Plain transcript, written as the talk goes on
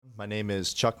My name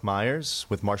is Chuck Myers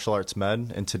with Martial Arts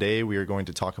Med, and today we are going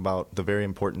to talk about the very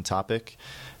important topic,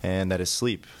 and that is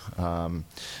sleep.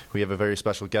 We have a very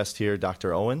special guest here,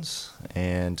 Dr. Owens,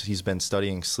 and he's been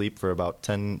studying sleep for about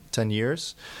 10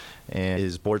 years and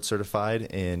is board certified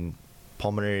in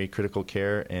pulmonary critical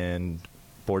care and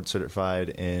board certified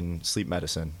in sleep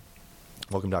medicine.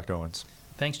 Welcome, Dr. Owens.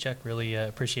 Thanks, Chuck. Really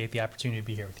appreciate the opportunity to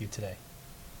be here with you today.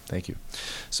 Thank you.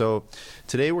 So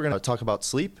today we're going to talk about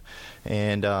sleep,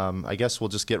 and I guess we'll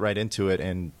just get right into it.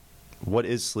 And what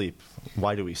is sleep?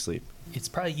 Why do we sleep? It's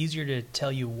probably easier to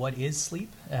tell you what is sleep,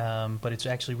 but it's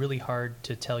actually really hard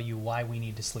to tell you why we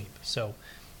need to sleep. So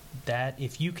that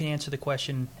if you can answer the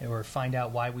question or find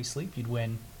out why we sleep, you'd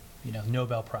win,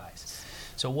 Nobel Prize.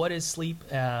 So what is sleep?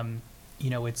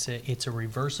 It's a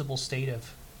reversible state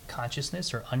of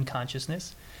consciousness or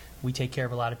unconsciousness. We take care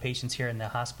of a lot of patients here in the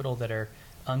hospital that are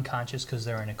unconscious because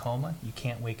they're in a coma. You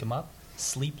can't wake them up.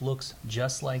 Sleep looks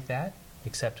just like that,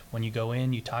 except when you go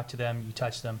in, you talk to them, you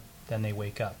touch them, then they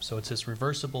wake up. So it's this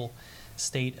reversible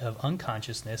state of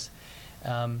unconsciousness.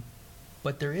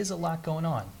 But there is a lot going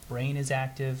on. Brain is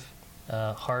active,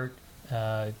 heart,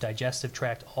 digestive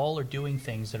tract, all are doing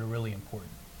things that are really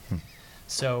important.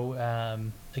 So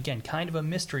again, kind of a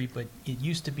mystery, but it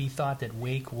used to be thought that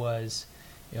wake was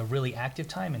a really active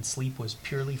time and sleep was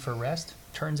purely for rest.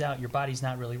 Turns out your body's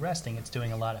not really resting. It's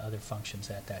doing a lot of other functions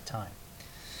at that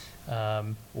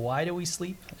time. Why do we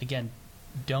sleep? Again,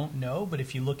 don't know, but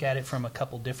if you look at it from a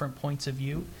couple different points of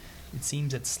view, it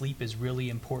seems that sleep is really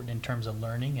important in terms of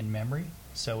learning and memory.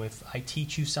 So if I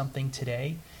teach you something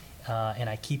today and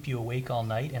I keep you awake all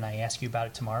night and I ask you about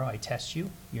it tomorrow, I test you,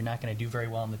 you're not going to do very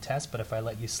well in the test, but if I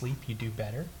let you sleep, you do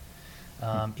better.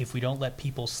 If we don't let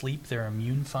people sleep, their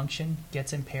immune function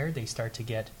gets impaired. They start to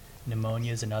get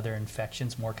pneumonias and other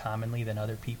infections more commonly than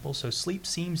other people. So sleep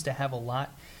seems to have a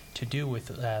lot to do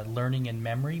with learning and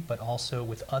memory, but also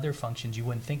with other functions you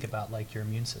wouldn't think about, like your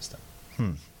immune system.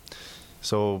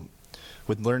 So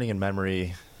with learning and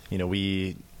memory,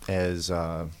 we as,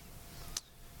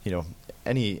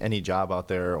 any job out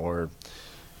there, or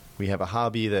we have a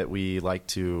hobby that we like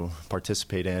to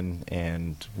participate in,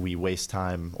 and we waste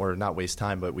time, or not waste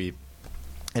time, but we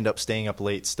end up staying up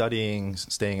late studying,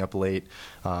 staying up late,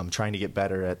 trying to get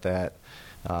better at that,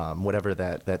 whatever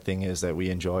that thing is that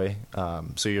we enjoy.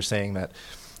 So you're saying that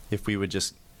if we would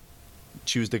just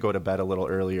choose to go to bed a little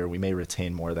earlier, we may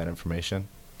retain more of that information?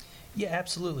 Yeah,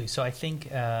 absolutely. So I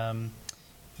think,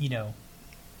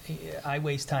 I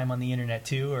waste time on the internet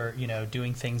too, or,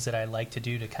 doing things that I like to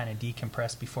do to kind of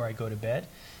decompress before I go to bed.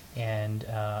 And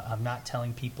I'm not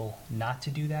telling people not to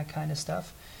do that kind of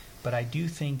stuff. But I do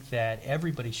think that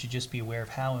everybody should just be aware of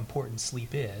how important sleep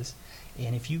is.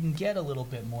 And if you can get a little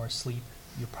bit more sleep,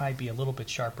 you'll probably be a little bit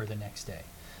sharper the next day.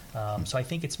 So I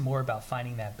think it's more about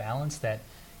finding that balance that,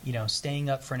 staying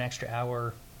up for an extra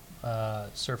hour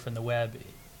surfing the web,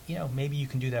 maybe you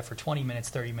can do that for 20 minutes,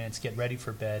 30 minutes, get ready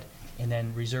for bed, and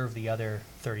then reserve the other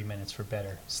 30 minutes for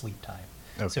better sleep time.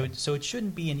 Okay. So it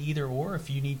shouldn't be an either or. If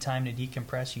you need time to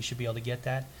decompress, you should be able to get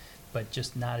that, but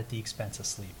just not at the expense of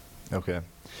sleep. Okay.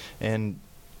 And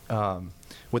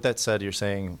with that said, you're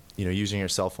saying, using your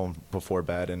cell phone before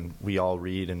bed, and we all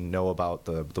read and know about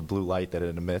the blue light that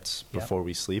it emits before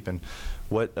we sleep. And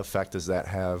what effect does that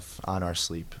have on our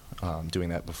sleep, doing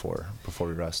that before we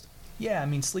rest? Yeah, I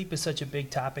mean, sleep is such a big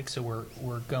topic, so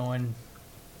we're going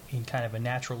in kind of a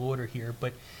natural order here.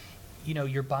 But,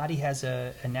 your body has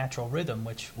a natural rhythm,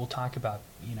 which we'll talk about,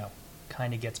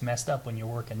 kind of gets messed up when you're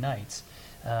working nights.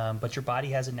 But your body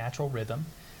has a natural rhythm.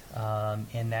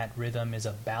 And that rhythm is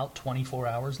about 24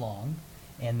 hours long.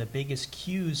 And the biggest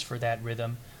cues for that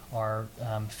rhythm are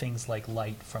things like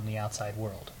light from the outside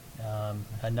world.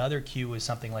 Another cue is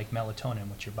something like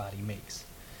melatonin, which your body makes.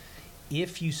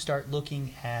 If you start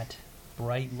looking at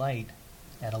bright light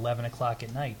at 11 o'clock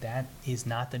at night, that is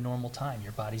not the normal time.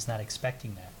 Your body's not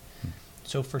expecting that.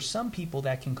 So for some people,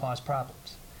 that can cause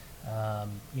problems.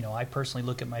 I personally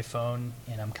look at my phone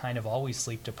and I'm kind of always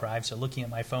sleep deprived, so looking at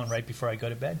my phone right before I go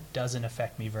to bed doesn't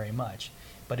affect me very much.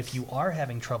 But if you are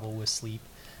having trouble with sleep,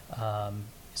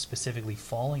 specifically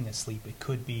falling asleep, it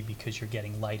could be because you're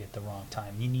getting light at the wrong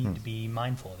time. You need to be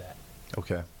mindful of that.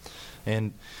 Okay.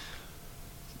 And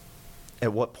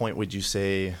at what point would you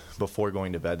say before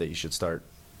going to bed that you should start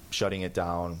shutting it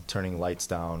down, turning lights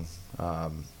down?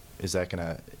 Is that going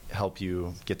to help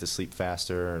you get to sleep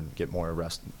faster and get more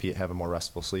rest, have a more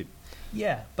restful sleep?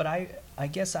 Yeah, but I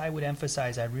guess I would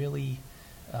emphasize everything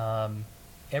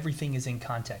is in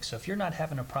context. So if you're not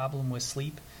having a problem with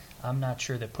sleep, I'm not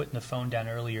sure that putting the phone down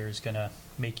earlier is going to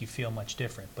make you feel much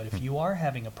different. But if you are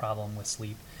having a problem with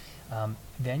sleep,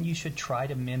 then you should try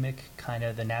to mimic kind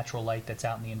of the natural light that's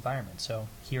out in the environment. So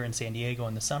here in San Diego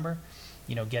in the summer,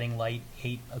 getting light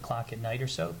 8 o'clock at night or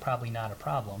so, probably not a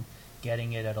problem.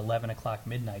 Getting it at 11 o'clock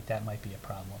midnight, that might be a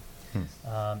problem.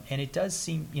 And it does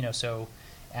seem, so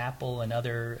Apple and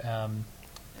other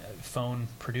phone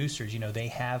producers, they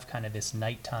have kind of this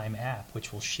nighttime app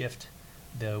which will shift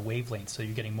the wavelength, so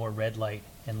you're getting more red light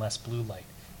and less blue light.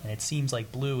 And it seems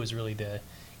like blue is really the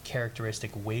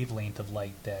characteristic wavelength of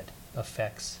light that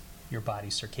affects your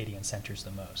body's circadian centers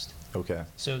the most. Okay.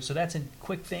 So that's a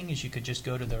quick thing, is you could just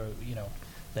go to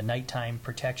the nighttime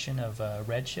protection of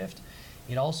Redshift.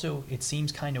 It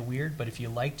seems kind of weird, but if you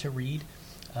like to read,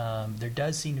 there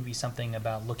does seem to be something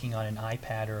about looking on an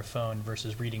iPad or a phone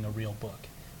versus reading a real book.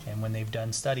 And when they've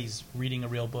done studies, reading a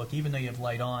real book, even though you have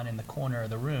light on in the corner of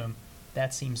the room,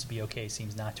 that seems to be okay,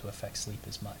 seems not to affect sleep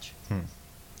as much.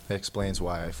 That explains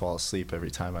why I fall asleep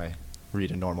every time I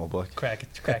read a normal book. Crack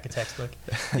a textbook.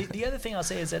 The other thing I'll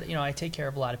say is that I take care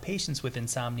of a lot of patients with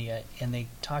insomnia, and they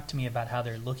talk to me about how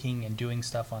they're looking and doing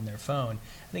stuff on their phone.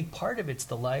 I think part of it's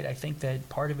the light. I think that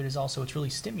part of it is also it's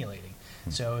really stimulating.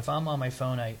 So if I'm on my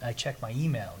phone, I check my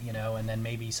email, and then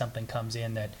maybe something comes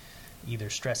in that either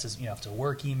stresses, if it's a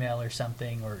work email or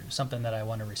something that I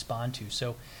want to respond to.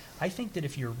 So I think that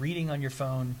if you're reading on your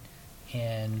phone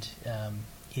and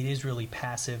it is really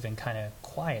passive and kind of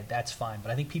quiet, that's fine.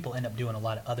 But I think people end up doing a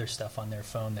lot of other stuff on their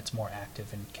phone that's more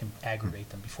active and can aggravate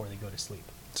them before they go to sleep.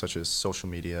 Such as social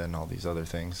media and all these other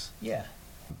things. Yeah.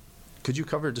 Could you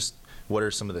cover just what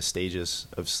are some of the stages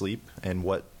of sleep and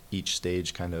what each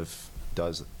stage kind of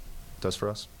does for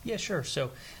us? Yeah, sure.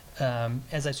 So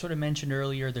as I sort of mentioned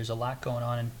earlier, there's a lot going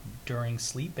on during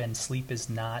sleep, and sleep is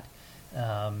not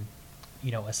a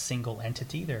single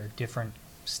entity. There are different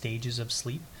stages of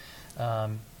sleep.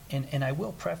 And I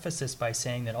will preface this by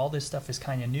saying that all this stuff is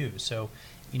kind of new. So,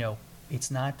 it's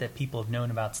not that people have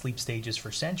known about sleep stages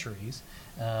for centuries.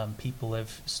 People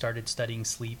have started studying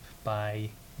sleep by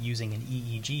using an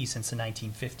EEG since the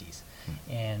 1950s.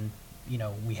 And,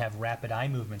 we have rapid eye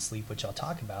movement sleep, which I'll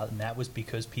talk about, and that was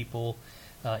because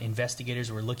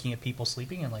investigators were looking at people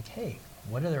sleeping and like, hey,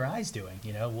 what are their eyes doing?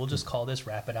 We'll just call this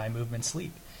rapid eye movement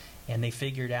sleep. And they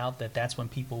figured out that that's when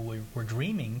people were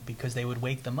dreaming, because they would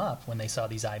wake them up when they saw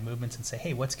these eye movements and say,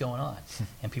 hey, what's going on?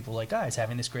 And people were like, I was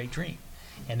having this great dream.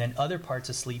 And then other parts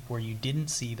of sleep where you didn't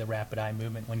see the rapid eye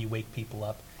movement, when you wake people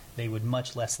up, they would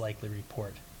much less likely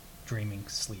report dreaming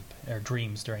sleep or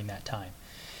dreams during that time.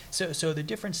 So the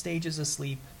different stages of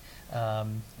sleep,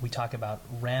 we talk about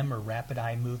REM or rapid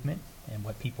eye movement, and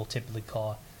what people typically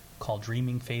call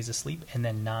dreaming phase of sleep, and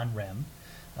then non-REM.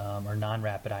 Or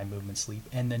non-rapid eye movement sleep.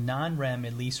 And the non-REM,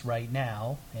 at least right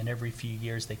now, and every few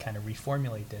years they kind of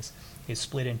reformulate this, is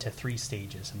split into 3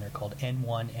 stages, and they're called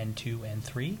N1, N2,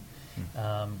 N3,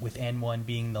 with N1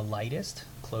 being the lightest,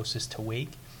 closest to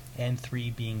wake,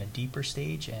 N3 being a deeper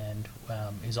stage, and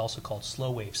is also called slow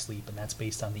wave sleep, and that's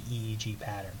based on the EEG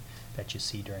pattern that you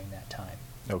see during that time.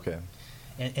 Okay.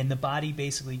 And the body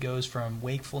basically goes from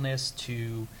wakefulness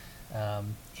to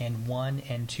N1,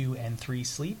 N2, N3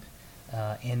 sleep,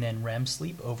 and then REM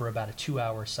sleep over about a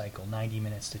 2-hour cycle, 90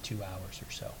 minutes to 2 hours or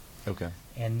so. Okay.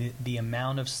 And the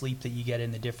amount of sleep that you get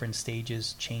in the different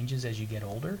stages changes as you get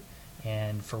older.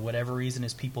 And for whatever reason,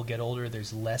 as people get older,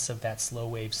 there's less of that slow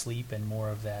wave sleep and more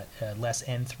of that, less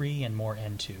N3 and more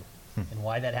N2. And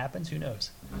why that happens, who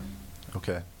knows?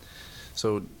 Okay.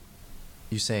 So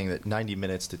you're saying that 90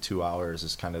 minutes to 2 hours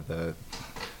is kind of the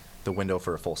window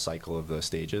for a full cycle of the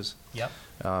stages? Yep.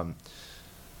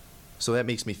 So that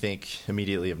makes me think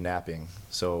immediately of napping.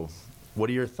 So what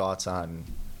are your thoughts on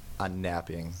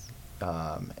napping,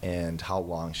 and how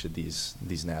long should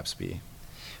these naps be?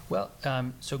 Well,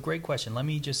 so great question. Let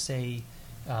me just say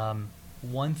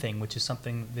one thing, which is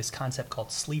this concept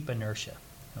called sleep inertia.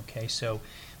 Okay, so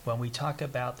when we talk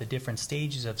about the different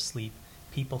stages of sleep,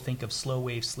 people think of slow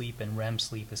wave sleep and REM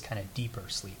sleep as kind of deeper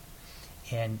sleep.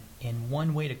 And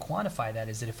one way to quantify that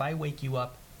is that if I wake you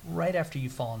up right after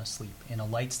you've fallen asleep in a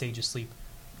light stage of sleep,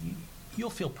 you'll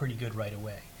feel pretty good right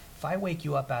away. If I wake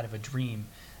you up out of a dream,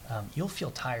 you'll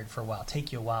feel tired for a while. It'll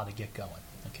take you a while to get going.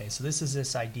 Okay, so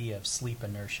this idea of sleep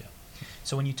inertia.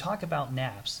 So when you talk about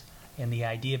naps and the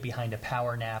idea behind a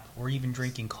power nap or even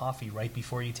drinking coffee right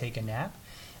before you take a nap,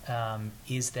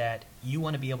 is that you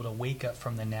want to be able to wake up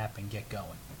from the nap and get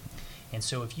going. And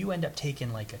so if you end up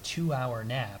taking like a 2-hour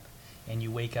nap and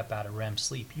you wake up out of REM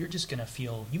sleep, you're just going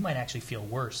to you might actually feel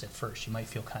worse at first. You might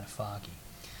feel kind of foggy.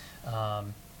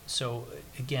 So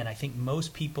again, I think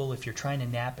most people, if you're trying to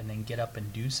nap and then get up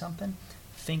and do something,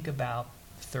 think about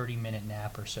 30-minute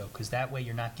nap or so, because that way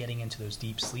you're not getting into those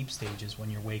deep sleep stages when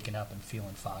you're waking up and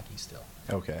feeling foggy still.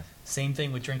 Okay. Same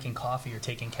thing with drinking coffee or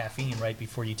taking caffeine right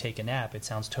before you take a nap. It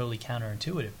sounds totally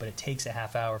counterintuitive, but it takes a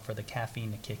half hour for the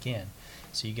caffeine to kick in.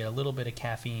 So you get a little bit of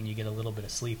caffeine, you get a little bit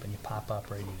of sleep, and you pop up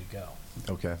ready to go.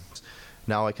 Okay.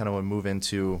 Now I kind of want to move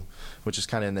into, which is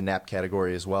kind of in the nap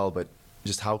category as well, but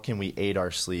just how can we aid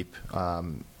our sleep,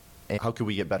 and how can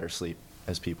we get better sleep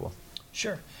as people?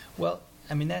 Sure. Well,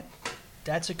 I mean,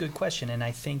 that's a good question, and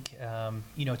I think,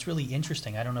 it's really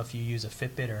interesting. I don't know if you use a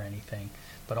Fitbit or anything,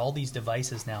 but all these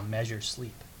devices now measure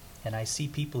sleep. And I see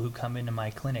people who come into my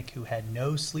clinic who had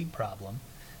no sleep problem,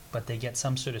 but they get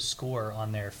some sort of score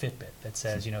on their Fitbit that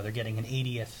says, they're getting an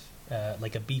 80th,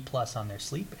 like a B plus on their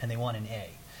sleep, and they want an A.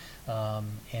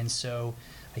 And so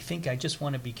I think I just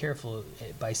want to be careful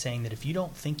by saying that if you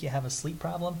don't think you have a sleep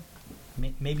problem,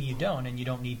 maybe you don't, and you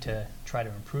don't need to try to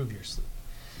improve your sleep.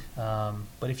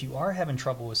 But if you are having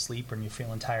trouble with sleep and you're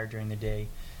feeling tired during the day,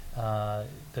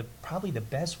 probably the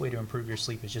best way to improve your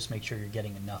sleep is just make sure you're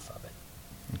getting enough of it.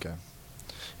 Okay.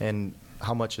 And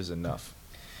how much is enough?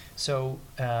 So,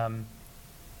 that's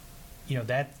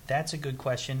a good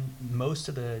question. Most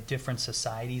of the different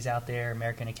societies out there,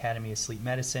 American Academy of Sleep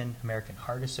Medicine, American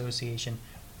Heart Association,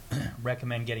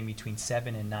 recommend getting between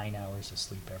 7 and 9 hours of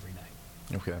sleep every night.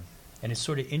 Okay. And it's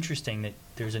sort of interesting that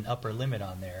there's an upper limit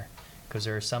on there, because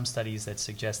there are some studies that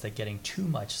suggest that getting too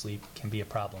much sleep can be a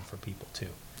problem for people too.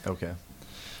 Okay.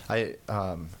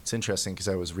 It's interesting because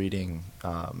I was reading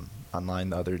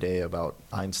online the other day about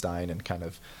Einstein and kind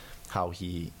of how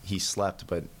he slept,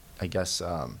 but I guess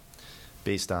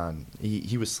based on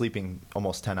he was sleeping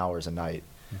almost 10 hours a night,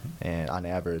 and on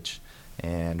average,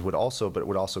 and would also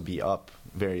be up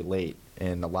very late,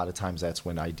 and a lot of times that's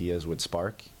when ideas would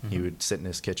spark. He would sit in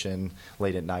his kitchen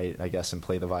late at night, I guess, and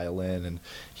play the violin, and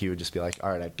he would just be like, all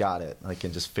right, I got it, I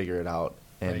can just figure it out,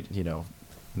 and right.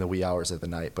 In the wee hours of the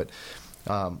night. But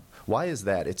why is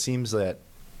that? It seems that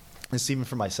it's even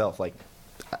for myself, like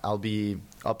I'll be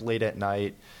up late at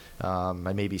night, I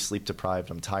may be sleep deprived,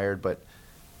 I'm tired, but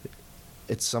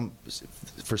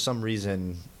for some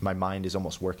reason my mind is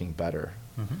almost working better,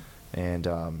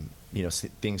 and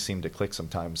things seem to click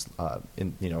sometimes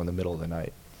in the middle of the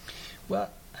night. Well,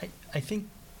 I think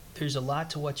there's a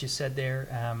lot to what you said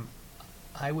there.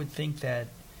 I would think that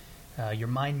your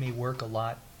mind may work a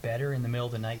lot better in the middle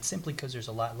of the night simply because there's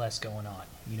a lot less going on.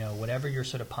 Whatever you're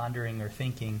sort of pondering or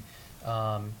thinking,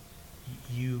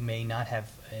 you may not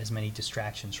have as many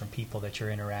distractions from people that you're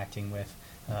interacting with,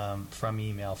 from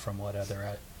email, from what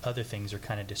other things are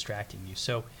kind of distracting you.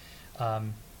 So,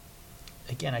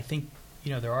 again, I think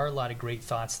there are a lot of great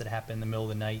thoughts that happen in the middle of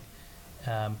the night,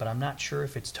 but I'm not sure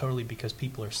if it's totally because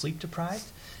people are sleep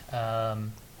deprived,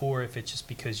 or if it's just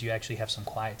because you actually have some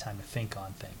quiet time to think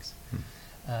on things.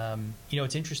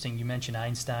 It's interesting. You mentioned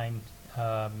Einstein,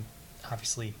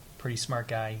 obviously pretty smart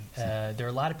guy. There are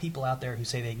a lot of people out there who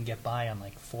say they can get by on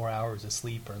like 4 hours of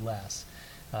sleep or less.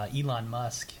 Elon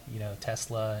Musk,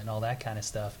 Tesla and all that kind of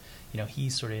stuff,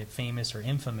 he's sort of famous or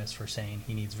infamous for saying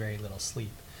he needs very little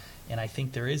sleep. And I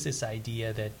think there is this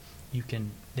idea that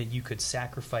you could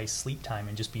sacrifice sleep time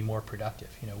and just be more productive.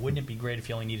 Wouldn't it be great if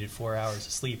you only needed 4 hours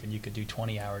of sleep and you could do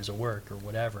 20 hours of work or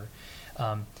whatever?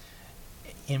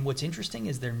 And what's interesting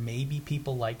is there may be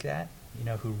people like that,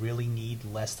 who really need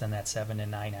less than that 7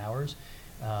 and 9 hours.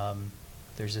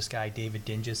 There's this guy, David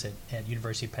Dinges, at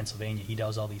University of Pennsylvania. He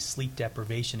does all these sleep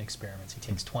deprivation experiments. He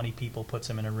takes 20 people, puts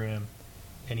them in a room,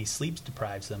 and he sleep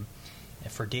deprives them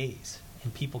for days.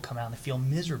 And people come out and they feel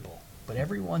miserable. But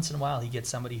every once in a while he gets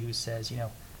somebody who says,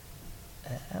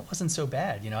 that wasn't so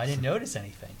bad. I didn't notice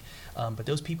anything. But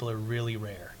those people are really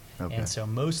rare. Okay. And so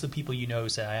most of the people who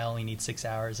say, I only need 6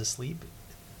 hours of sleep,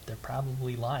 they're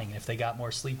probably lying. And if they got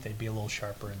more sleep, they'd be a little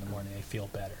sharper in the morning. They'd feel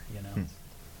better,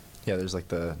 Yeah, there's like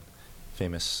the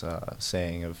famous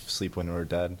saying of sleep when we're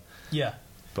dead. Yeah.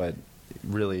 But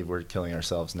really we're killing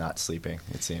ourselves not sleeping,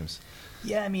 it seems.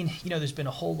 Yeah, I mean, there's been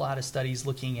a whole lot of studies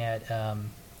looking at,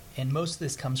 and most of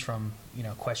this comes from,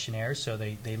 questionnaires. So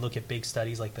they look at big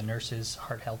studies like the Nurses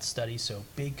Heart Health Study, so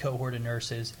big cohort of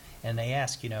nurses, and they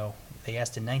ask, they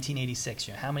asked in 1986,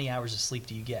 how many hours of sleep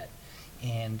do you get?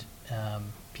 And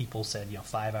people said,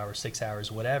 5 hours, 6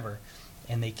 hours, whatever,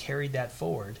 and they carried that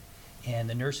forward. And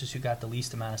the nurses who got the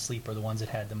least amount of sleep are the ones that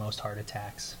had the most heart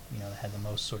attacks, that had the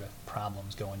most sort of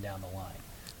problems going down the line.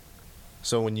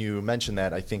 So when you mention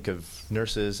that, I think of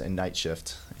nurses and night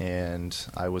shift, and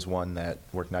I was one that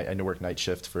worked night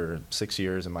shift for 6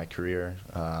 years in my career,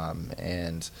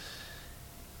 and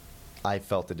I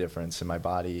felt the difference in my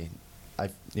body. I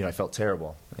felt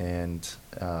terrible, and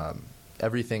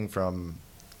everything from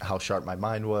how sharp my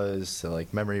mind was, to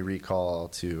like memory recall,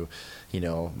 to, you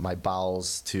know, my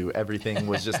bowels, to everything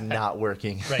was just not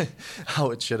working Right.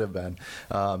 how it should have been.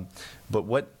 But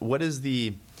what is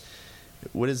the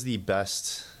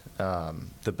best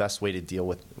way to deal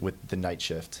with the night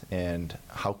shift, and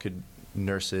how could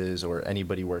nurses or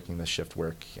anybody working the shift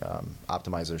work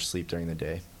optimize their sleep during the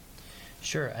day?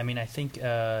 Sure. I mean, I think,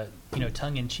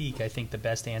 tongue in cheek, I think the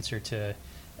best answer to,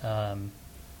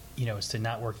 is to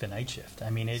not work the night shift. I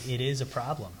mean, it is a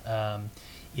problem.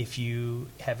 If you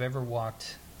have ever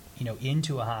walked,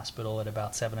 into a hospital at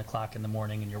about 7 o'clock in the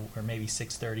morning, or maybe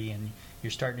 6:30, and you're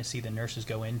starting to see the nurses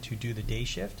go in to do the day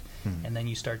shift, and then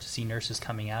you start to see nurses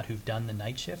coming out who've done the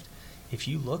night shift. If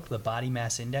you look, the body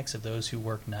mass index of those who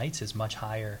work nights is much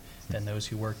higher than those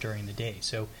who work during the day.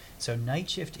 So night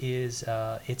shift is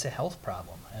it's a health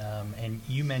problem. And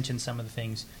you mentioned some of the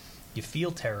things. You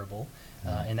feel terrible,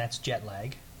 and that's jet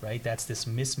lag, right? That's this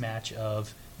mismatch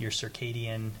of your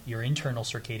internal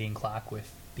circadian clock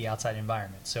with the outside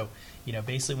environment. So,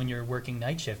 basically when you're working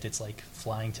night shift, it's like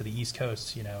flying to the East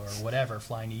Coast, or whatever,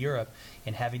 flying to Europe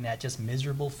and having that just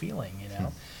miserable feeling,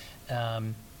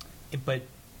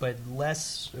 But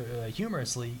less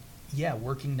humorously,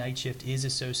 working night shift is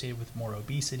associated with more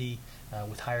obesity,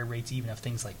 with higher rates even of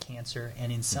things like cancer.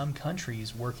 And in some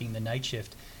countries, working the night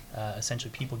shift,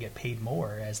 essentially people get paid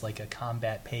more as like a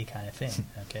combat pay kind of thing.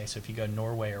 Okay, so if you go to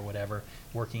Norway or whatever,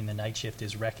 working the night shift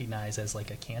is recognized as like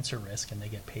a cancer risk, and they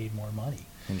get paid more money.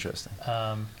 Interesting.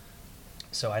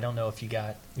 So I don't know if you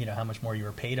got, how much more you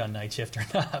were paid on night shift or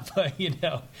not, but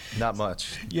not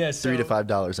much. Yeah, so, $3 to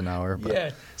 $5 an hour. But.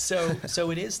 Yeah,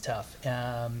 so it is tough.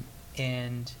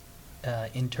 And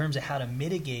in terms of how to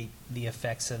mitigate the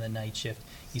effects of the night shift,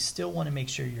 you still want to make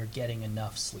sure you're getting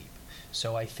enough sleep.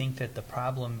 So I think that the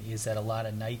problem is that a lot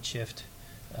of night shift,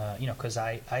 because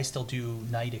I still do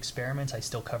night experiments, I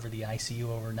still cover the ICU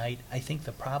overnight. I think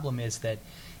the problem is that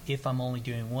if I'm only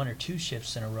doing 1 or 2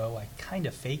 shifts in a row, I kind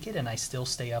of fake it and I still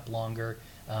stay up longer.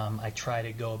 I try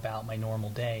to go about my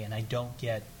normal day, and I don't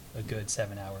get a good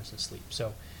 7 hours of sleep.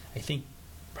 So I think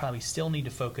probably still need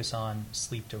to focus on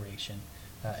sleep duration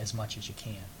as much as you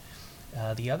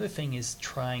can. The other thing is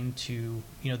trying to,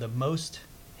 the most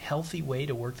healthy way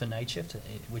to work the night shift,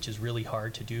 which is really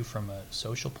hard to do from a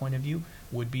social point of view,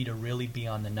 would be to really be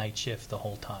on the night shift the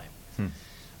whole time.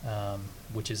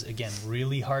 Which is, again,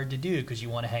 really hard to do because you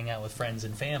want to hang out with friends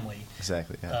and family.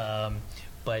 Exactly. Yeah.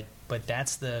 But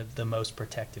that's the most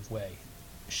protective way.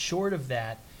 Short of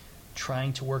that,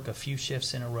 trying to work a few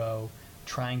shifts in a row,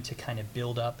 trying to kind of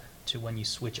build up to when you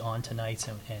switch on to nights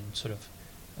and sort of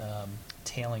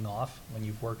tailing off when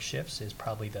you've worked shifts is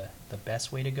probably the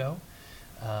best way to go.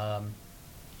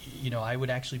 I would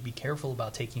actually be careful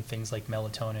about taking things like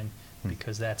melatonin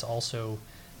because that's also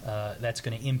that's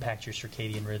going to impact your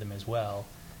circadian rhythm as well,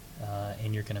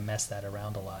 and you're going to mess that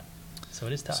around a lot. So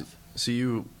it is tough.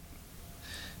 So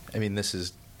this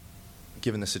is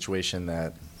given the situation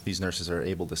that these nurses are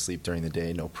able to sleep during the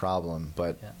day, no problem,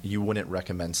 but you wouldn't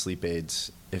recommend sleep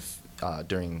aids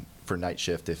for night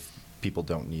shift if people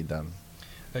don't need them.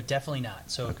 Definitely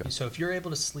not. So if you're able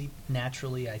to sleep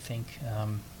naturally, I think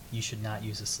you should not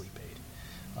use a sleep aid.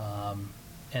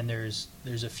 And there's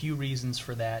a few reasons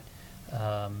for that.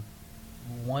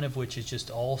 One of which is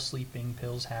just all sleeping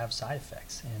pills have side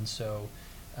effects, and so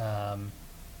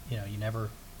you never,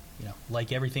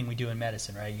 like everything we do in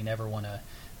medicine, right? You never want to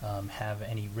have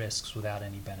any risks without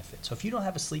any benefit. So if you don't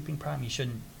have a sleeping problem, you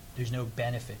shouldn't. There's no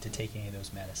benefit to taking any of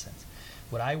those medicines.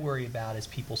 What I worry about is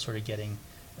people sort of getting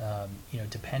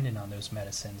dependent on those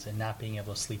medicines and not being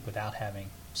able to sleep without having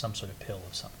some sort of pill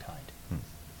of some kind.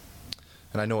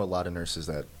 And I know a lot of nurses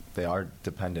that they are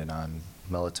dependent on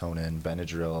melatonin,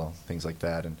 Benadryl, things like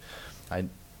that, and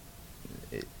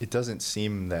it doesn't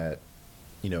seem that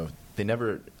they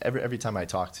never every time I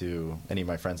talk to any of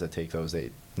my friends that take those,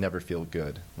 they never feel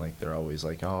good. Like they're always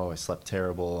like, oh, I slept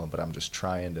terrible, but I'm just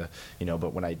trying to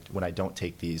but when I don't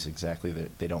take these, exactly,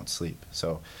 they don't sleep.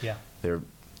 So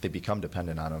they become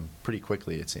dependent on them pretty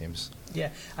quickly, it seems. Yeah,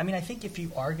 I mean, I think if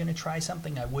you are going to try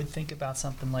something, I would think about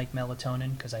something like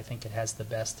melatonin because I think it has the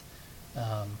best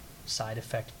side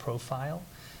effect profile.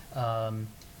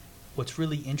 What's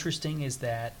really interesting is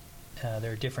that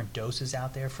there are different doses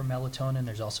out there for melatonin.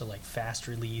 There's also like fast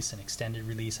release and extended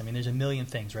release. I mean, there's a million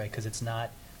things, right? Because it's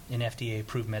not an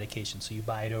FDA-approved medication, so you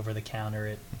buy it over the counter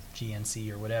at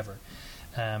GNC or whatever.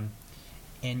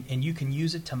 And you can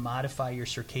use it to modify your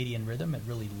circadian rhythm at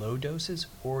really low doses,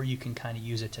 or you can kind of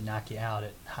use it to knock you out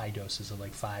at high doses of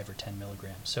like 5 or 10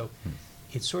 milligrams. So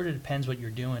it sort of depends what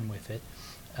you're doing with it.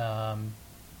 And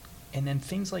then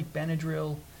things like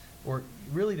Benadryl, or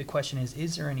really the question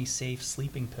is there any safe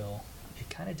sleeping pill it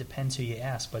kind of depends who you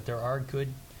ask, but there are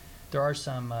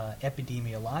some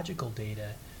epidemiological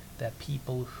data that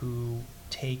people who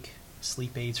take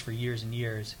sleep aids for years and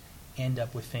years end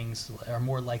up with things, are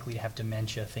more likely to have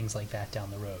dementia, things like that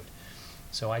down the road.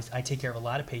 So I take care of a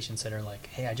lot of patients that are like,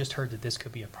 hey, I just heard that this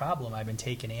could be a problem. I've been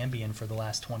taking Ambien for the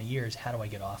last 20 years. How do I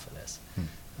get off of this?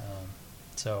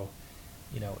 So,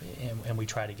 and we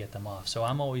try to get them off. So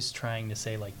I'm always trying to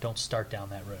say, like, don't start down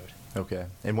that road. Okay.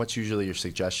 And what's usually your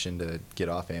suggestion to get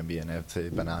off Ambien if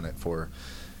they've been on it for,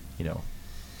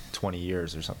 20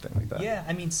 years or something like that? Yeah,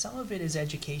 I mean, some of it is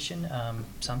education.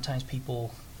 Sometimes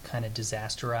people kind of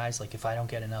disasterize, like, if I don't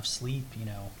get enough sleep,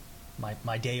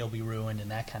 my day will be ruined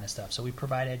and that kind of stuff. So we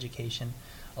provide education.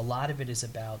 A lot of it is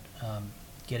about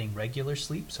getting regular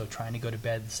sleep, so trying to go to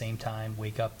bed at the same time,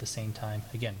 wake up at the same time.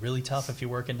 Again, really tough if you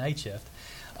work a night shift.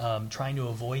 Trying to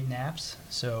avoid naps.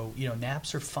 So,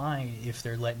 naps are fine if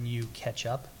they're letting you catch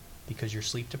up because you're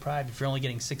sleep deprived. If you're only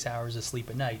getting 6 hours of sleep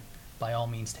at night, by all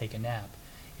means take a nap.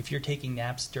 If you're taking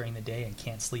naps during the day and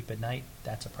can't sleep at night,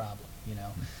 that's a problem,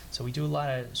 So we do a lot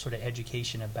of sort of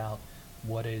education about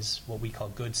what we call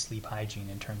good sleep hygiene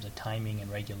in terms of timing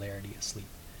and regularity of sleep.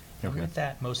 And with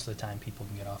that, most of the time people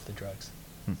can get off the drugs.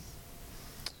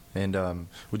 And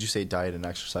would you say diet and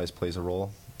exercise plays a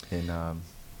role in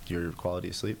your quality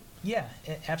of sleep? Yeah,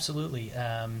 absolutely.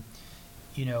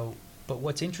 But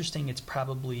what's interesting, it's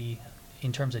probably,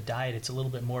 in terms of diet, it's a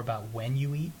little bit more about when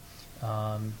you eat.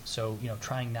 So,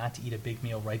 trying not to eat a big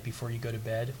meal right before you go to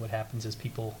bed. What happens is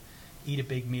people eat a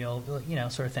big meal,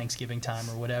 sort of Thanksgiving time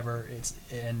or whatever,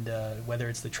 whether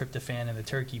it's the tryptophan and the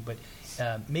turkey, but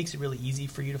makes it really easy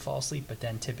for you to fall asleep, but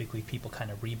then typically people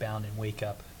kind of rebound and wake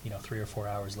up, 3 or 4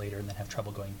 hours later and then have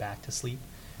trouble going back to sleep.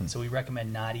 So we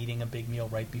recommend not eating a big meal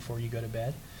right before you go to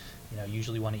bed.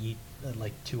 Usually want to eat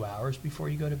like 2 hours before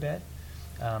you go to bed.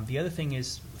 The other thing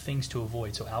is things to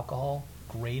avoid. So alcohol,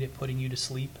 great at putting you to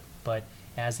sleep, but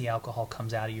as the alcohol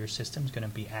comes out of your system, it's going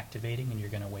to be activating and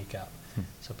you're going to wake up.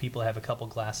 So people have a couple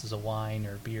glasses of wine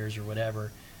or beers or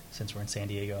whatever, since we're in San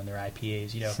Diego and they're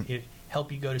IPAs, it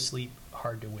help you go to sleep,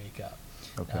 hard to wake up.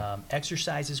 Okay.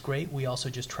 Exercise is great. We also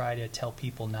just try to tell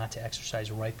people not to exercise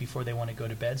right before they want to go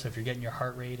to bed. So if you're getting your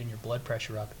heart rate and your blood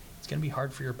pressure up, it's going to be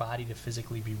hard for your body to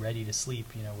physically be ready to sleep,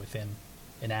 within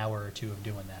an hour or two of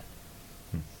doing that.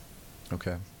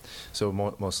 Okay. So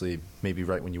mostly maybe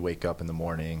right when you wake up in the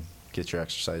morning, get your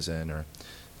exercise in, or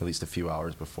at least a few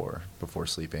hours before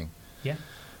sleeping. Yeah.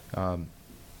 I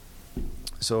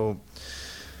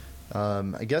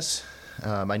guess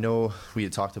I know we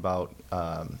had talked about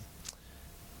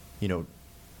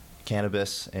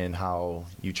cannabis and how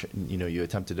you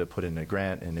attempted to put in a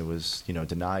grant and it was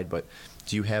denied. But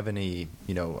do you have any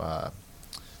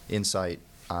insight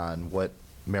on what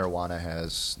marijuana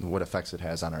has, what effects it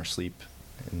has on our sleep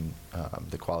and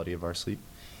the quality of our sleep?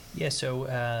 Yeah. So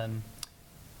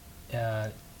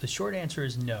the short answer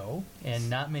is no, and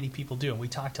not many people do. And we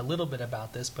talked a little bit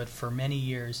about this, but for many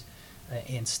years,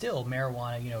 and still,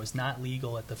 marijuana, is not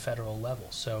legal at the federal level.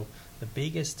 So the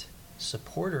biggest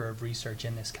supporter of research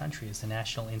in this country is the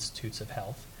National Institutes of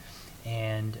Health,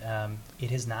 and it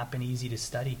has not been easy to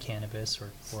study cannabis or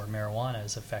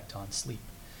marijuana's effect on sleep.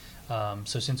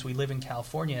 So since we live in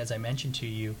California, as I mentioned to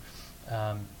you,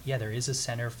 there is a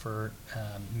Center for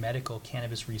Medical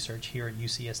Cannabis Research here at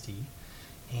UCSD,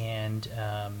 and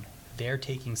they're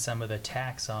taking some of the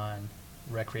tax on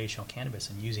recreational cannabis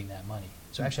and using that money.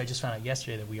 So actually, I just found out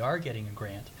yesterday that we are getting a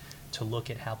grant to look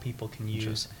at how people can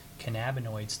use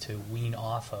cannabinoids to wean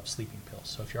off of sleeping pills.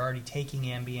 So if you're already taking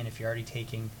Ambien, if you're already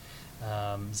taking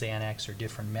Xanax or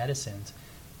different medicines,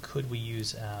 could we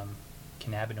use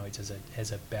cannabinoids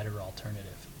as a better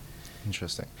alternative?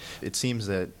 Interesting. It seems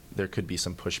that there could be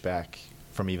some pushback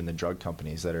from even the drug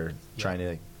companies that are trying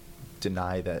to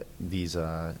deny that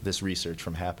this research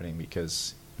from happening,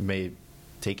 because it may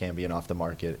take Ambien off the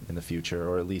market in the future,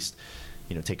 or at least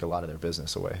take a lot of their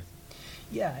business away.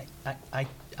 Yeah,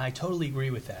 I totally agree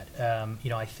with that.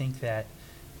 I think that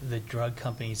the drug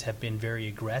companies have been very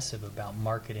aggressive about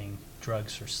marketing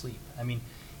drugs for sleep. I mean,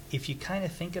 if you kind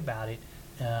of think about it,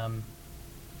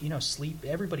 sleep,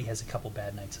 everybody has a couple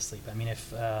bad nights of sleep. I mean,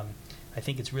 I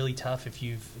think it's really tough if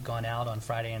you've gone out on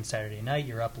Friday and Saturday night,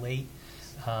 you're up late,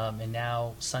 and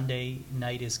now Sunday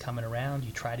night is coming around,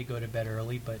 you try to go to bed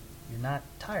early, but you're not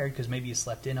tired because maybe you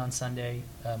slept in on Sunday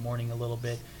morning a little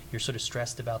bit, you're sort of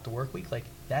stressed about the work week. Like,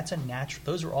 that's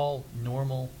those are all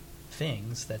normal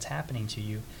things that's happening to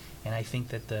you, and I think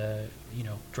that the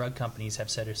drug companies have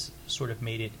sort of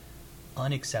made it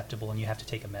unacceptable, and you have to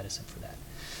take a medicine for that.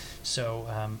 So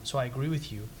I agree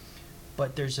with you,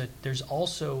 but there's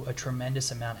also a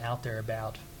tremendous amount out there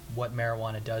about what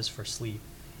marijuana does for sleep,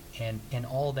 and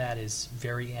all that is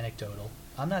very anecdotal.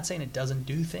 I'm not saying it doesn't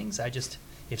do things.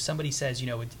 If somebody says,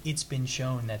 it's been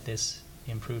shown that this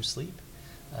improves sleep,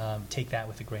 take that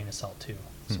with a grain of salt too.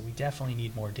 So we definitely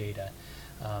need more data.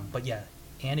 But yeah,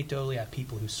 anecdotally, I have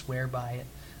people who swear by it.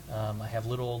 I have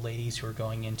little old ladies who are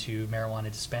going into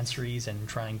marijuana dispensaries and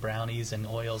trying brownies and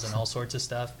oils and all sorts of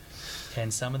stuff.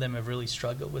 And some of them have really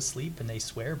struggled with sleep, and they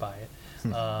swear by it.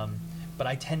 But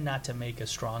I tend not to make a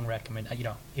strong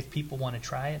recommendation. If people want to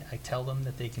try it, I tell them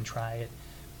that they can try it.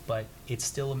 But it's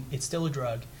still a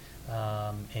drug,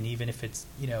 and even if it's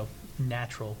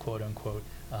natural, quote unquote,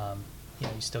 you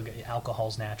still get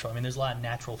alcohol's natural. I mean, there's a lot of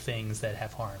natural things that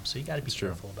have harm, so you got to be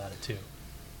careful about it too.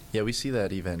 Yeah, we see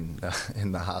that even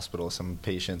in the hospital. Some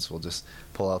patients will just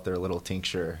pull out their little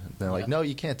tincture. And they're like, "No,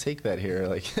 you can't take that here."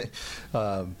 Like,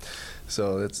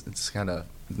 so it's kind of,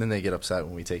 then they get upset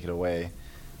when we take it away.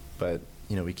 But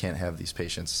we can't have these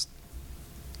patients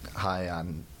high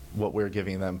on what we're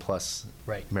giving them plus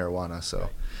marijuana. So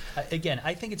again,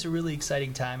 I think it's a really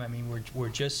exciting time. I mean, we're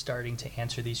just starting to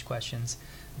answer these questions.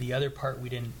 The other part we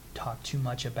didn't talk too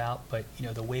much about, but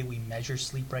the way we measure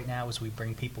sleep right now is we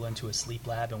bring people into a sleep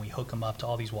lab and we hook them up to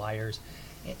all these wires,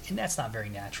 and that's not very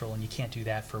natural, and you can't do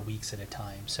that for weeks at a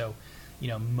time. So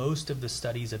most of the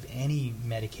studies of any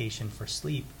medication for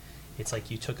sleep, it's like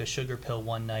you took a sugar pill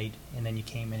one night and then you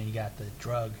came in and you got the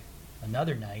drug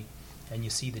another night, and you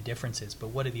see the differences, but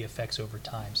what are the effects over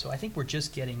time? So I think we're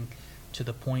just getting to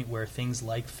the point where things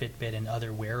like Fitbit and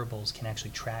other wearables can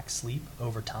actually track sleep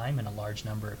over time in a large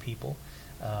number of people.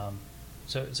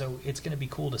 So it's going to be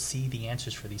cool to see the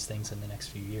answers for these things in the next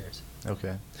few years.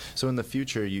 Okay. So in the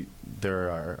future,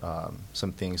 there are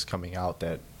some things coming out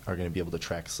that are going to be able to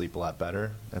track sleep a lot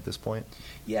better at this point?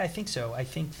 Yeah, I think so. I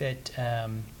think that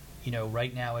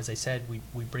right now, as I said,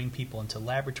 we bring people into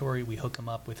laboratory, we hook them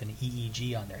up with an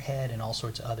EEG on their head and all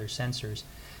sorts of other sensors.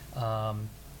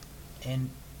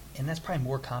 And that's probably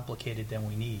more complicated than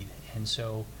we need. And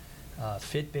so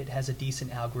Fitbit has a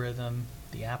decent algorithm,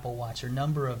 the Apple Watch, there are a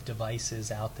number of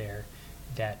devices out there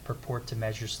that purport to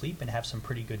measure sleep and have some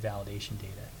pretty good validation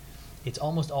data. It's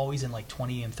almost always in like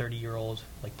 20 and 30-year-old,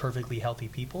 like perfectly healthy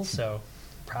people, so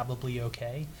probably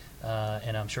okay.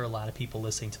 And I'm sure a lot of people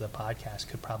listening to the podcast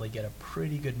could probably get a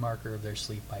pretty good marker of their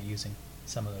sleep by using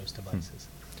some of those devices.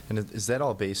 And is that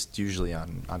all based usually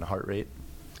on heart rate?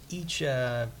 Each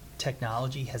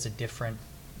technology has different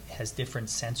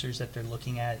sensors that they're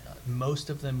looking at. Most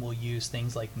of them will use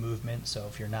things like movement, so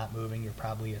if you're not moving, you're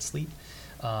probably asleep.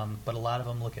 But a lot of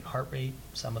them look at heart rate.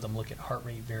 Some of them look at heart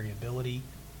rate variability.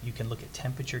 You can look at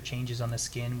temperature changes on the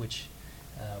skin, which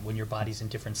when your body's in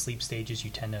different sleep stages,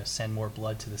 you tend to send more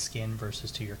blood to the skin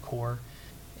versus to your core.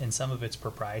 And some of it's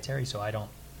proprietary, so I don't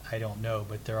know,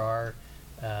 but there are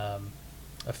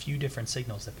a few different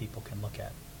signals that people can look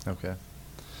at. Okay.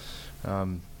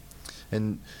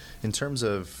 And in terms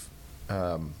of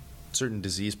certain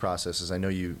disease processes, I know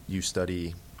you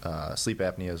study sleep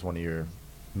apnea as one of your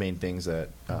main things that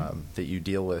that you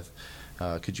deal with.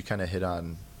 Could you kind of hit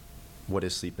on what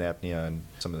is sleep apnea and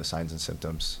some of the signs and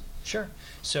symptoms? Sure.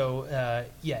 So,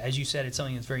 as you said, it's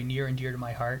something that's very near and dear to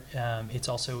my heart. It's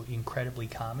also incredibly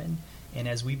common. And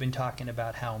as we've been talking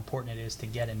about how important it is to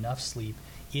get enough sleep,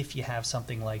 if you have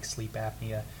something like sleep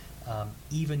apnea,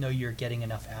 even though you're getting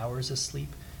enough hours of sleep,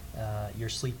 your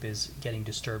sleep is getting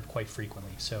disturbed quite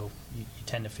frequently. So you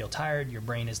tend to feel tired, your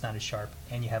brain is not as sharp,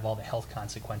 and you have all the health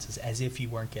consequences as if you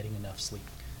weren't getting enough sleep.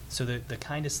 So the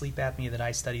kind of sleep apnea that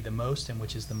I study the most, and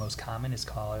which is the most common, is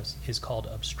called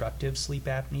obstructive sleep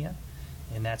apnea.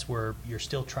 And that's where you're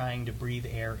still trying to breathe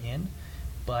air in,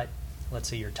 but let's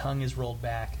say your tongue is rolled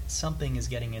back, something is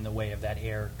getting in the way of that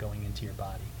air going into your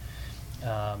body.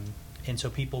 And so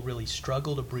people really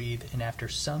struggle to breathe, and after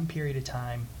some period of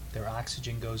time, their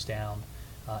oxygen goes down,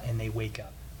 and they wake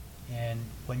up. And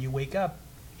when you wake up,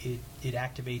 it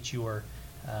activates your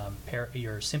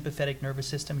sympathetic nervous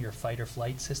system, your fight or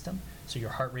flight system. So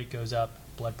your heart rate goes up,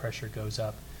 blood pressure goes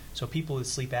up. So people with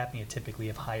sleep apnea typically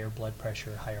have higher blood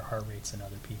pressure, higher heart rates than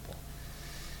other people.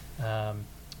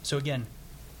 So again,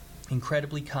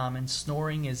 incredibly common.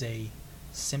 Snoring is a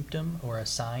symptom or a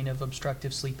sign of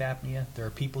obstructive sleep apnea. There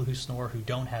are people who snore who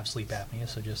don't have sleep apnea,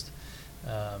 so just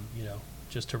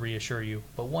to reassure you.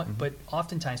 But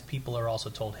oftentimes people are also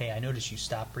told, hey, I noticed you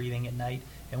stop breathing at night,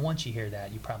 and once you hear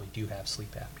that, you probably do have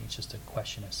sleep apnea. It's just a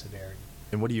question of severity.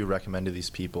 And what do you recommend to these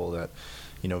people that,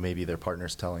 maybe their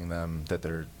partner's telling them that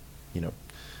they're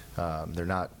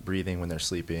not breathing when they're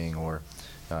sleeping, or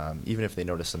even if they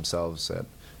notice themselves that,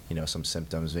 some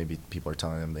symptoms, maybe people are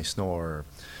telling them they snore,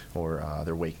 or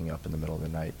they're waking up in the middle of the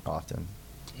night often?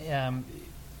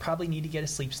 Probably need to get a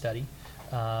sleep study.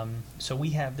 So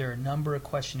there are a number of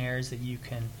questionnaires that you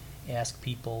can ask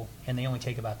people, and they only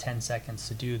take about 10 seconds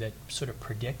to do, that sort of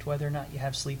predict whether or not you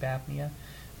have sleep apnea.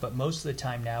 But most of the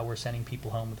time now we're sending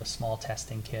people home with a small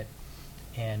testing kit,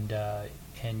 and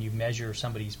you measure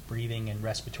somebody's breathing and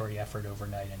respiratory effort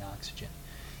overnight and oxygen.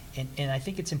 And I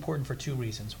think it's important for two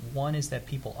reasons. One is that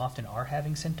people often are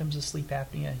having symptoms of sleep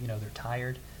apnea. They're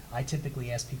tired. I typically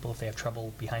ask people if they have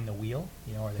trouble behind the wheel.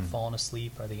 Are they falling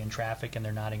asleep? Are they in traffic and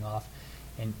they're nodding off?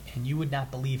 And you would not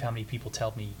believe how many people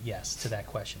tell me yes to that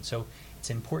question. So it's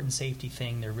an important safety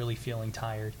thing. They're really feeling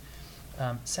tired.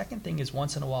 Second thing is,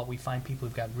 once in a while we find people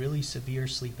who've got really severe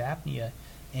sleep apnea,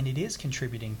 and it is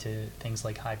contributing to things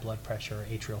like high blood pressure or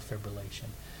atrial fibrillation.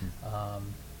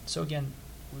 So again,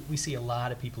 we see a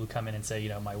lot of people who come in and say,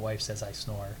 my wife says I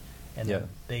snore. And then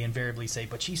they invariably say,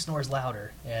 but she snores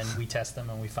louder. And we test them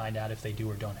and we find out if they do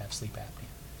or don't have sleep apnea.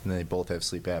 And they both have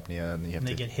sleep apnea, and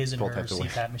they get his and her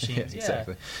CPAP machines.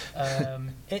 Exactly.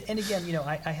 And again,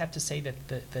 I have to say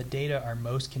that the data are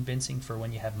most convincing for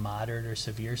when you have moderate or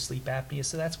severe sleep apnea.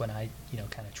 So that's when I,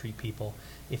 kind of treat people.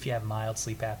 If you have mild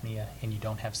sleep apnea and you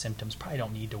don't have symptoms, probably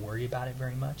don't need to worry about it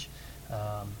very much.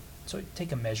 So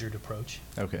take a measured approach.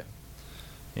 Okay.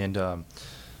 And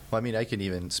I can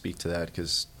even speak to that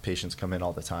because patients come in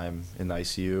all the time in the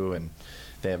ICU and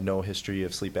they have no history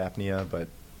of sleep apnea, but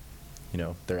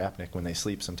they're apneic when they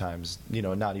sleep sometimes,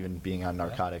 not even being on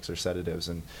narcotics or sedatives.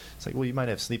 And it's like, well, you might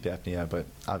have sleep apnea, but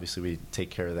obviously we take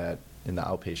care of that in the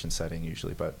outpatient setting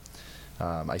usually. But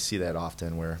I see that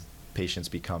often where patients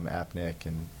become apneic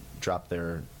and drop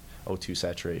their O2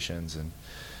 saturations, and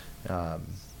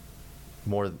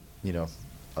more,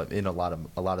 in a lot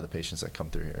of the patients that come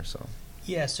through here. So.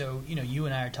 Yeah, so you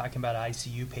and I are talking about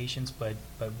ICU patients, but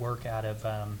work out of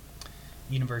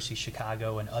University of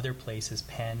Chicago and other places.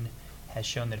 Penn has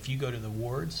shown that if you go to the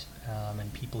wards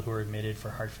and people who are admitted for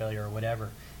heart failure or whatever,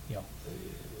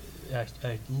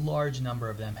 a large number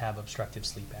of them have obstructive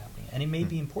sleep apnea, and it may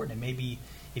be important. It may be,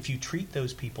 if you treat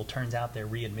those people, turns out their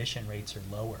readmission rates are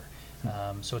lower.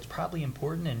 So it's probably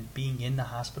important, and being in the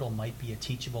hospital might be a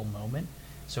teachable moment.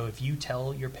 So if you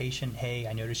tell your patient, hey,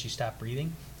 I noticed you stopped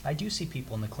breathing, I do see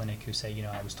people in the clinic who say,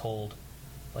 I was told,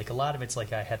 like a lot of it's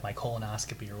like I had my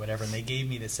colonoscopy or whatever, and they gave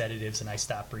me the sedatives and I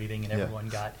stopped breathing, and everyone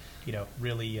got,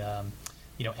 really,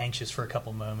 anxious for a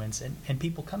couple moments. And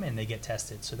people come in, they get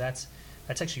tested. So that's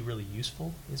actually really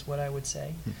useful, is what I would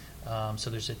say. So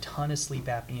there's a ton of sleep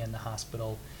apnea in the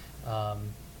hospital. I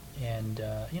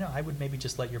would maybe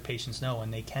just let your patients know,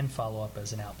 and they can follow up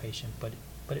as an outpatient, but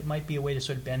it might be a way to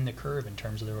sort of bend the curve in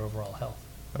terms of their overall health.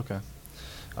 Okay.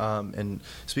 And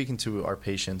speaking to our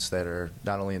patients that are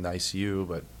not only in the ICU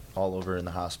but all over in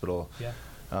the hospital,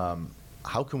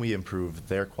 how can we improve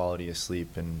their quality of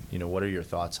sleep? And what are your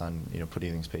thoughts on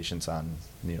putting these patients on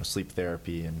sleep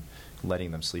therapy and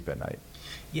letting them sleep at night?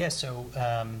 Yeah. So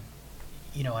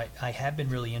I have been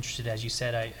really interested, as you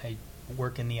said. I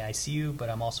work in the ICU, but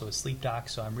I'm also a sleep doc,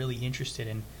 so I'm really interested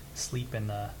in sleep in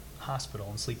the hospital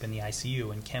and sleep in the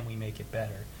ICU, and can we make it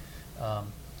better?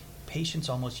 Patients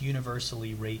almost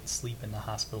universally rate sleep in the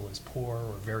hospital as poor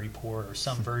or very poor or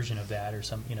some version of that, or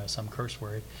some curse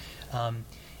word.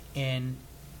 And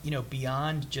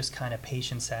beyond just kind of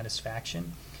patient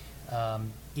satisfaction,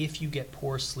 if you get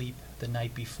poor sleep the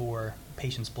night before,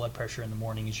 patient's blood pressure in the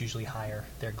morning is usually higher,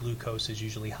 their glucose is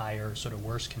usually higher, sort of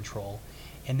worse control.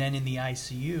 And then in the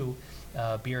ICU,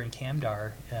 Biren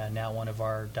Kamdar, now one of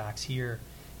our docs here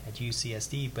at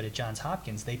UCSD, but at Johns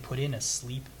Hopkins, they put in a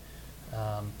sleep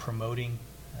promoting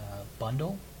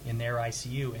bundle in their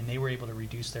ICU, and they were able to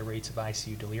reduce their rates of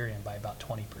ICU delirium by about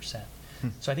 20%.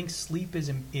 So I think sleep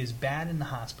is bad in the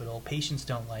hospital. Patients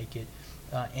don't like it,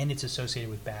 and it's associated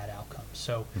with bad outcomes.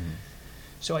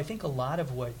 So I think a lot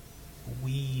of what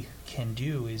we can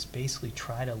do is basically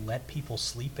try to let people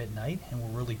sleep at night, and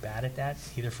we're really bad at that,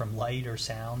 either from light or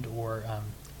sound, or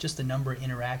just the number of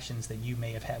interactions that you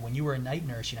may have had. When you were a night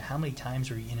nurse, how many times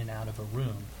were you in and out of a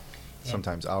room?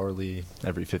 Sometimes hourly,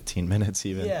 every 15 minutes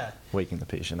even, waking the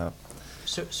patient up.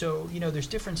 So there's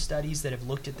different studies that have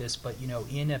looked at this, but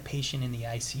in a patient in the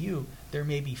ICU, there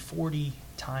may be 40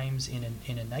 times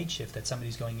in a night shift that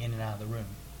somebody's going in and out of the room.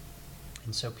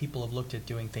 And so people have looked at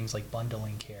doing things like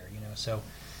bundling care, So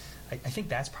I think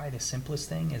that's probably the simplest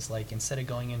thing, is like, instead of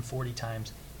going in 40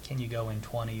 times, can you go in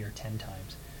 20 or 10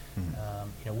 times?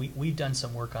 We've done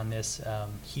some work on this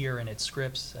here and at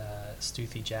Scripps,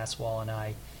 Stuthi Jaswal and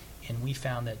I, and we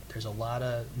found that there's a lot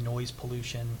of noise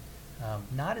pollution,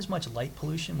 not as much light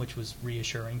pollution, which was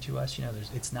reassuring to us.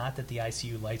 It's not that the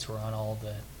ICU lights were on all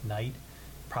the night.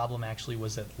 Problem actually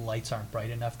was that lights aren't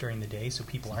bright enough during the day, so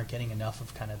people aren't getting enough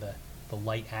of kind of the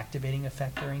light activating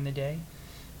effect during the day.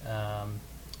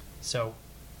 So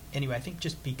anyway, I think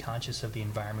just be conscious of the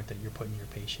environment that you're putting your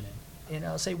patient in. And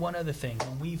I'll say one other thing.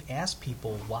 When we've asked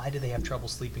people why do they have trouble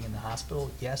sleeping in the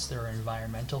hospital, yes, there are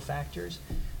environmental factors,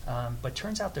 but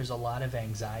turns out there's a lot of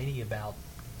anxiety about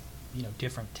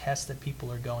different tests that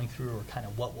people are going through, or kind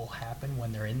of what will happen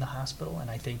when they're in the hospital. And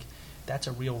I think that's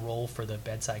a real role for the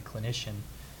bedside clinician,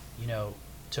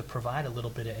 to provide a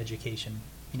little bit of education.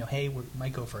 Hey, we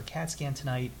might go for a CAT scan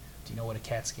tonight. Do you know what a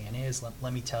CAT scan is?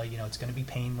 Let me tell you, it's going to be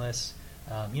painless.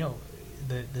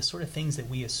 The sort of things that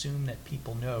we assume that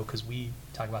people know, because we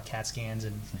talk about CAT scans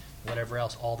and whatever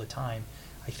else all the time.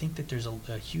 I think that there's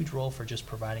a huge role for just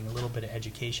providing a little bit of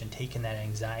education, taking that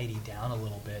anxiety down a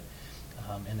little bit,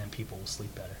 and then people will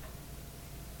sleep better.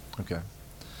 Okay.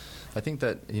 I think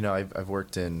that, I've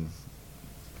worked in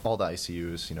all the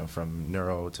ICUs, from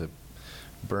neuro to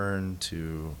burn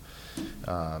to,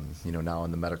 now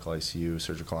in the medical ICU,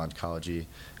 surgical oncology.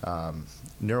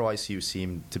 Neuro ICU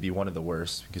seemed to be one of the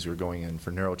worst because we were going in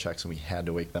for neuro checks and we had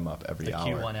to wake them up every hour.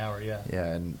 The Q1 hour, yeah.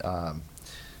 Yeah,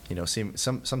 and,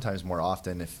 sometimes more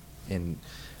often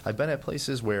I've been at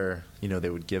places where, they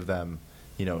would give them,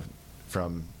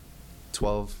 from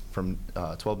 12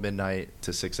 midnight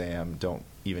to 6 a.m. don't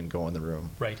even go in the room.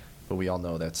 Right. But we all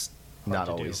know that's not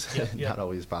always not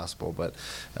always possible. But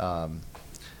I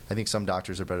think some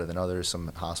doctors are better than others.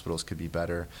 Some hospitals could be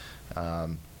better.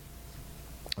 And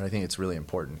I think it's really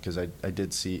important because it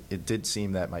did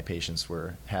seem that my patients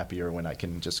were happier when I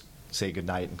can just say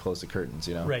goodnight and close the curtains,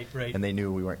 Right. And they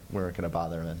knew we weren't going to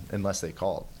bother them unless they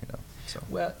called, So.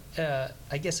 Well,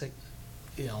 I guess a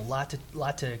lot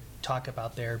to talk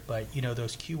about there, but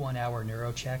those Q1 hour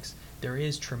neuro checks, there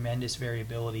is tremendous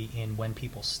variability in when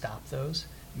people stop those.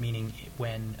 Meaning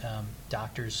when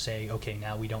doctors say, okay,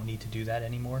 now we don't need to do that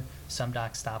anymore. Some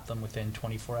docs stop them within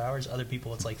 24 hours. Other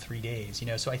people, it's like 3 days.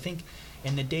 So I think,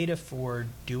 and the data for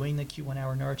doing the Q1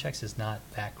 hour neurochecks is not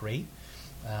that great.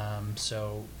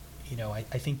 So, I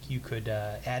think you could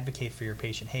advocate for your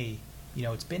patient. Hey,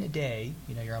 it's been a day.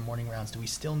 You're on morning rounds. Do we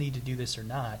still need to do this or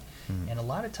not? Mm-hmm. And a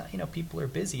lot of time, people are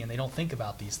busy and they don't think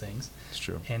about these things. It's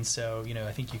true. And so,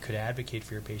 I think you could advocate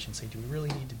for your patient. Say, do we really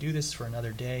need to do this for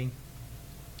another day?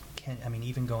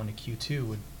 Even going to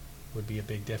Q2 would be a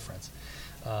big difference.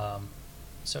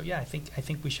 So yeah, I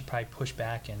think we should probably push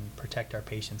back and protect our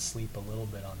patients' sleep a little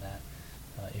bit on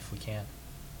that, if we can.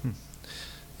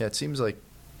 Yeah, it seems like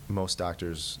most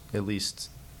doctors, at least,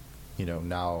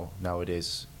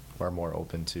 nowadays, are more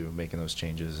open to making those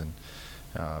changes, and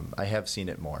I have seen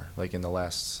it more. Like in the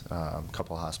last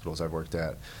couple of hospitals I've worked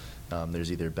at,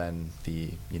 there's either been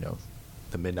the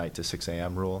midnight to 6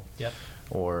 a.m. rule, yep,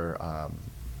 or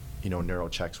neuro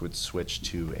checks would switch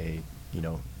to a,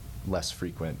 less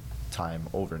frequent time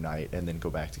overnight and then go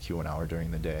back to Q1 hour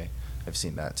during the day. I've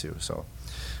seen that too. So,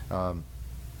 so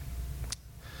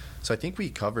I think we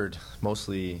covered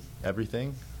mostly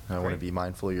everything. I want to be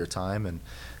mindful of your time, and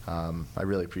I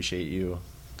really appreciate you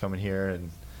coming here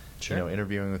and, sure,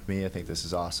 interviewing with me. I think this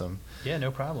is awesome. Yeah,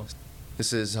 no problem.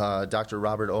 This is Dr.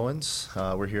 Robert Owens.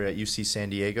 We're here at UC San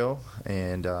Diego,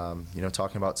 and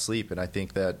talking about sleep. And I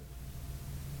think that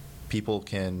people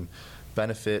can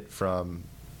benefit from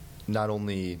not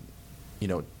only,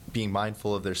 being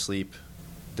mindful of their sleep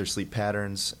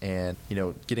patterns, and,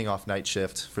 getting off night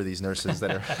shift for these nurses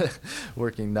that are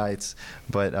working nights.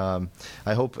 But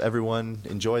I hope everyone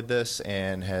enjoyed this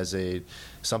and has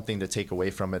something to take away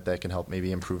from it that can help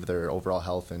maybe improve their overall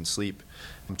health and sleep.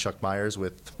 I'm Chuck Myers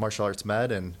with Martial Arts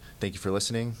Med, and thank you for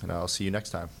listening, and I'll see you next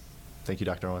time. Thank you,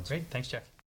 Dr. Owens. Great. Thanks, Chuck.